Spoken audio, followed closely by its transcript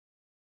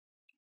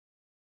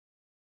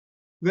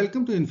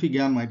Welcome to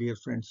infyGyan, my dear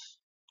friends.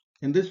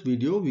 In this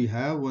video, we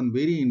have one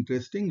very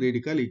interesting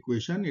radical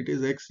equation. It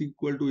is x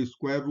equal to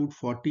square root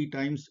 40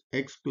 times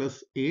x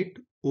plus 8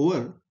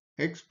 over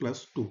x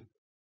plus 2.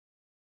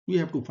 We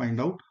have to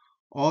find out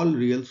all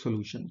real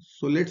solutions.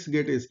 So let's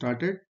get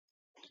started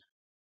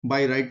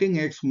by writing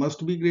x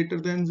must be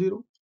greater than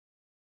 0.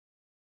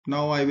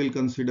 Now I will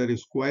consider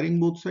squaring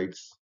both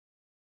sides.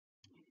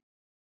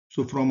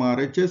 So from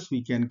RHS,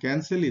 we can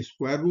cancel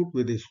square root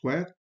with a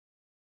square.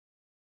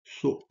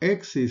 So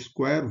x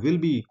square will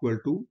be equal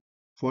to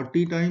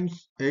 40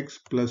 times x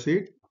plus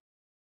 8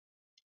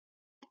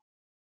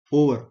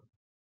 over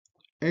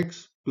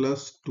x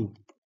plus 2.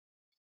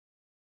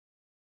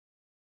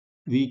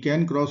 We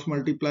can cross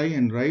multiply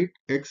and write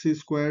x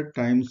squared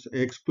times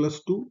x plus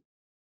 2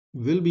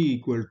 will be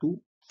equal to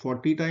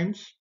 40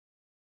 times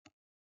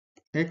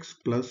x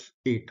plus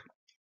 8.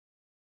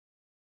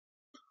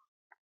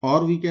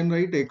 Or we can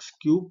write x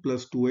cube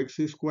plus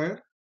 2x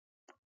square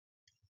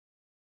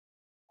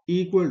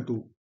equal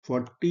to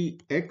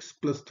 40x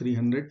plus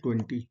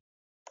 320.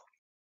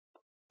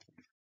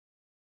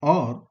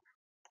 Or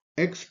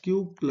x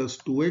cube plus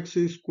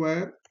 2x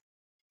square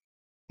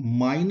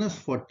minus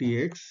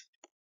 40x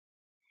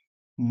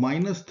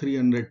minus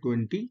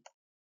 320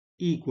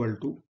 equal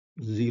to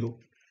 0.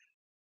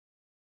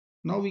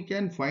 Now we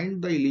can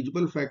find the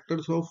eligible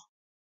factors of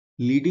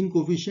leading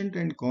coefficient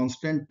and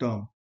constant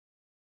term.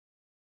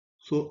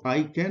 So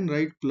I can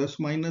write plus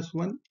minus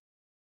 1,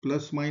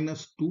 plus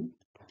minus 2,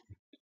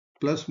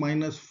 plus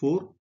minus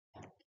 4,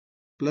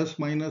 plus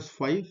minus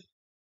 5,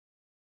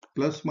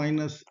 plus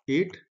minus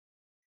 8,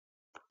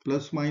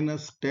 plus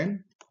minus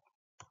 10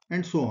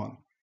 and so on.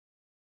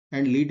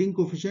 And leading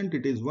coefficient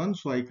it is 1,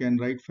 so I can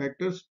write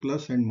factors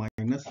plus and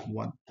minus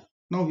 1.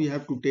 Now we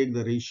have to take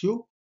the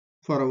ratio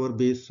for our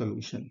base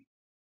solution.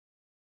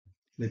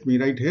 Let me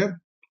write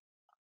here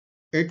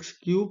x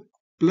cube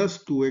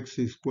plus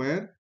 2x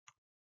square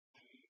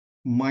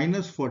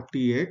minus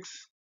 40x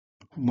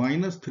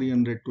minus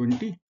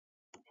 320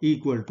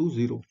 equal to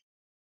 0.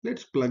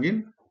 Let's plug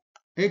in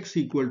x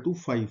equal to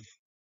 5.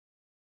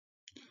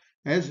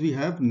 As we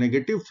have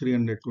negative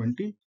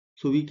 320,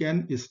 so we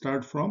can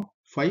start from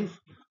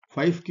 5.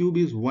 5 cube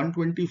is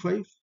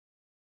 125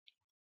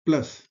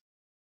 plus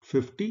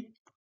 50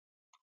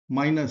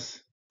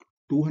 minus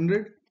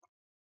 200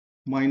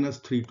 minus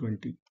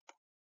 320.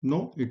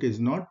 No, it is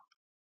not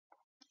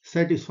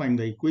satisfying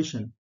the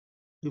equation.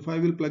 If I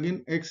will plug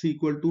in x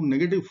equal to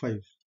negative 5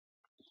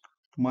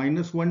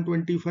 minus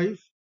 125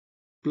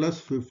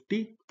 plus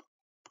 50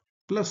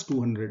 plus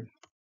 200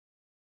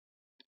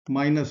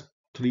 minus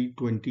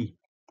 320.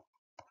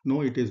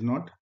 No, it is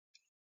not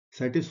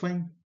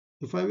satisfying.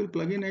 If I will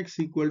plug in x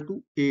equal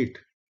to 8.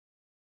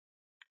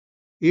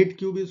 8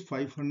 cube is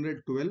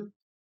 512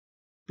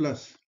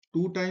 plus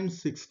 2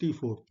 times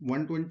 64,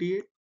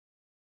 128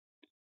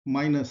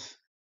 minus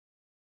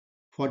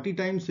 40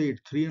 times 8,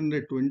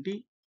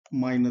 320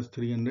 minus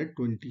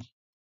 320.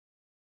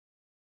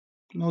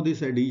 Now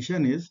this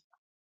addition is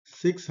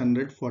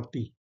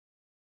 640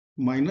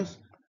 minus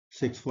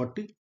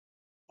 640,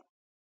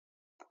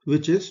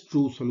 which is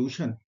true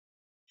solution.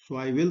 So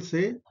I will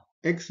say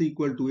x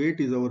equal to 8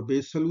 is our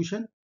base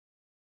solution,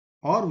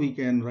 or we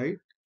can write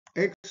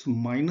x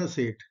minus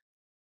 8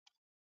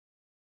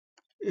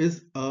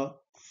 is a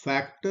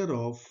factor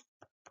of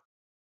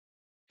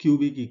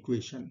cubic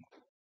equation.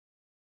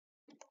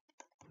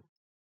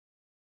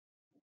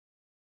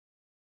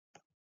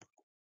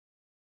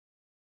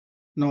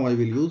 Now I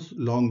will use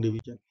long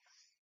division.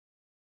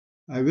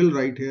 I will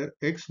write here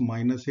x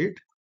minus 8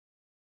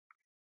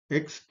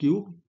 x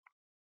cube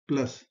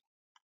plus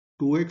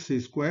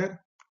 2x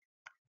square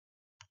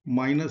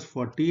minus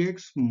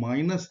 40x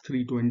minus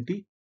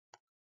 320.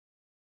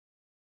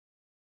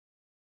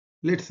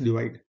 Let's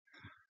divide.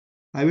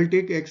 I will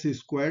take x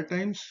square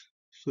times,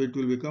 so it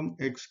will become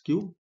x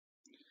cube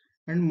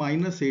and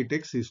minus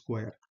 8x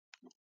square.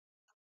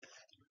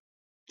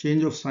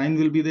 Change of sign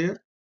will be there.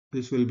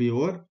 This will be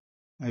over.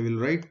 I will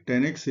write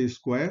 10x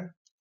square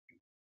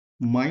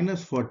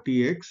minus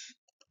 40x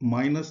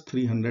minus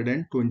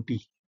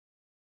 320.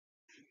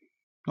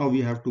 Now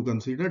we have to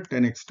consider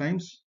 10x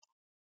times.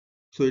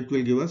 So it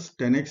will give us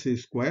 10x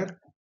square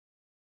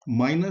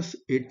minus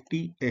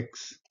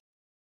 80x.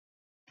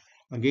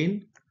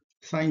 Again,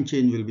 sign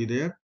change will be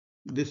there.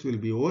 This will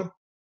be over.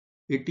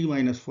 80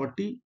 minus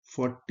 40,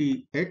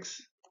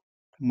 40x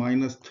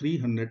minus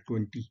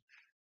 320.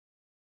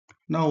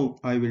 Now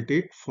I will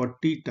take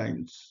 40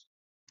 times.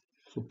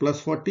 So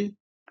plus 40,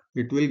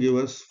 it will give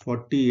us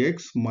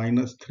 40x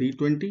minus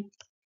 320.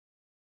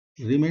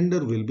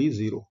 Remainder will be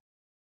 0.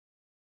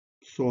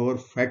 So our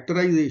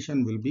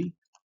factorization will be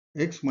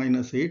x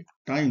minus 8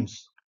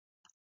 times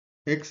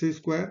x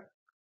square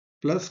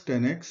plus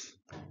 10x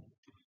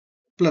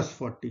plus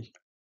 40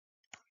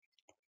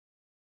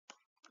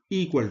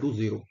 equal to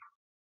 0.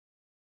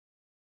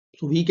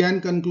 So we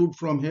can conclude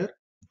from here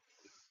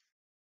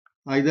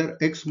either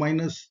x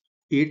minus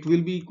 8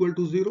 will be equal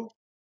to 0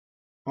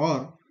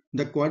 or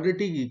the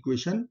quadratic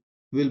equation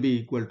will be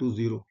equal to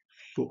 0.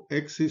 So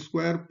x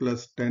square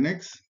plus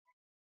 10x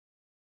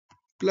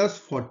plus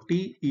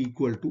 40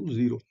 equal to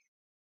 0.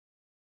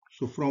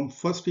 So from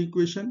first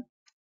equation,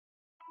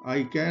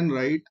 I can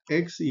write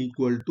x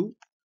equal to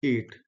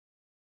 8.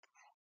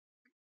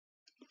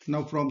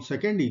 Now from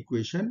second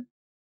equation,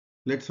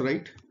 let's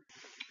write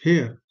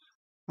here.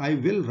 I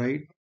will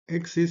write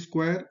x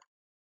square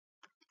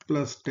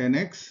plus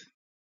 10x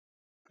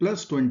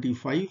plus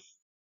 25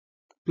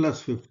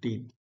 plus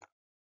 15.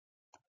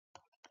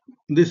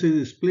 This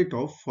is a split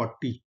of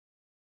 40.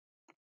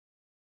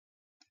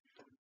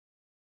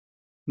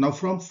 Now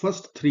from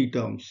first three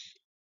terms,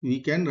 we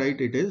can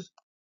write it as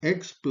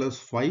x plus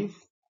 5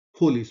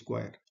 whole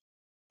square.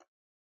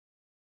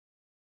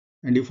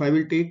 And if I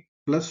will take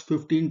plus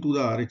 15 to the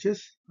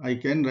RHS, I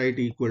can write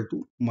equal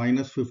to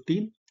minus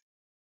 15.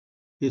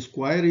 A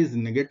square is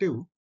negative,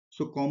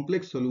 so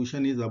complex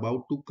solution is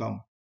about to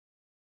come.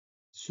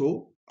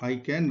 So I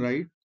can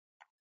write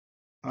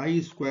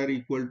I square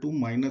equal to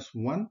minus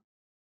 1.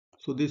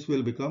 So this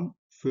will become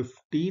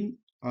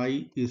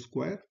 15I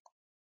square.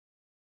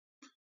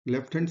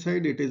 Left hand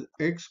side it is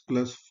x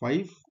plus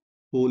 5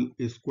 whole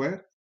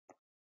square.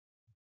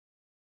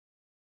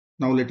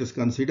 Now let us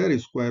consider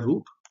square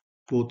root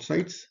both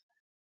sides.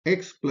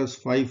 X plus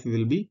 5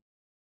 will be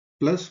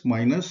plus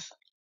minus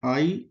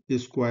I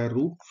square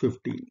root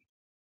 15.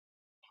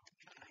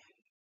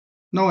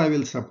 Now I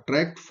will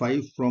subtract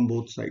 5 from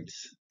both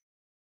sides.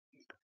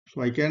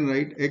 So I can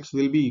write x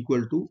will be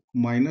equal to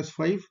minus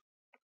 5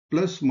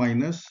 plus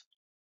minus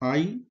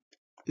I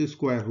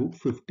square root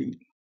 15.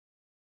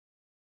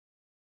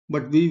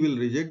 But we will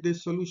reject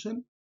this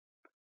solution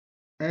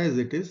as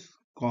it is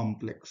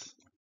complex.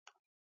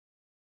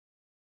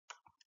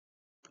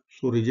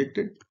 So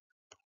rejected.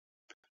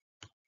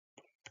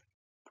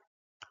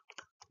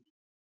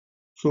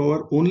 So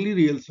our only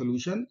real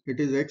solution, it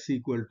is x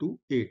equal to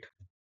 8.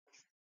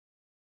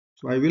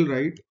 So I will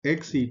write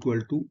x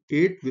equal to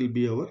 8 will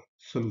be our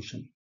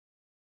solution.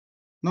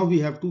 Now we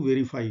have to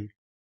verify it.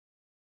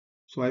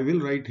 So I will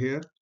write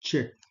here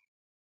check.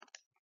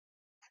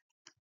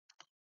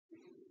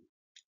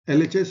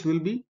 LHS will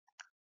be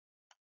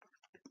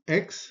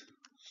x,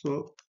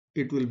 so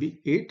it will be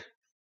 8.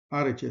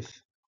 RHS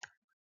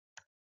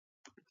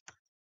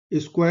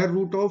square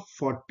root of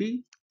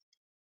 40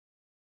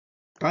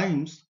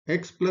 times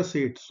x plus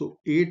 8, so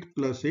 8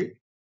 plus 8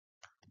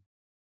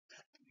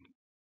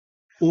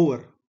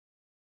 over,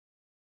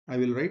 I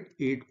will write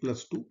 8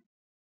 plus 2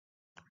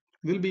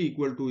 will be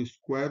equal to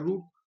square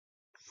root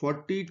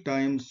 40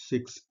 times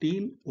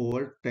 16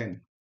 over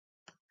 10.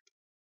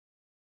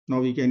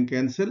 Now we can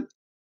cancel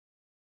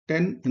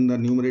 10 in the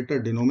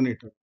numerator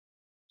denominator.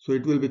 So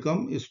it will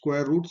become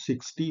square root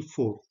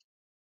 64,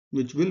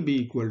 which will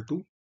be equal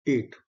to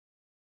 8.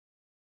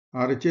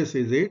 RHS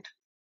is 8,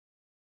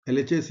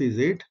 LHS is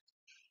 8.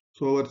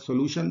 So our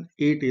solution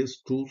 8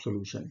 is true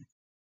solution.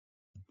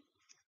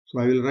 So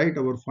I will write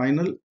our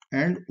final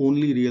and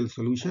only real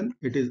solution.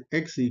 It is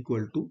x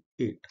equal to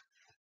 8.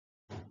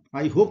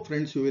 I hope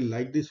friends you will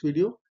like this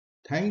video.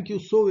 Thank you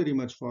so very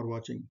much for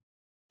watching.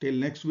 Till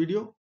next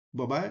video,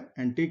 bye bye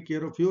and take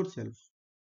care of yourself.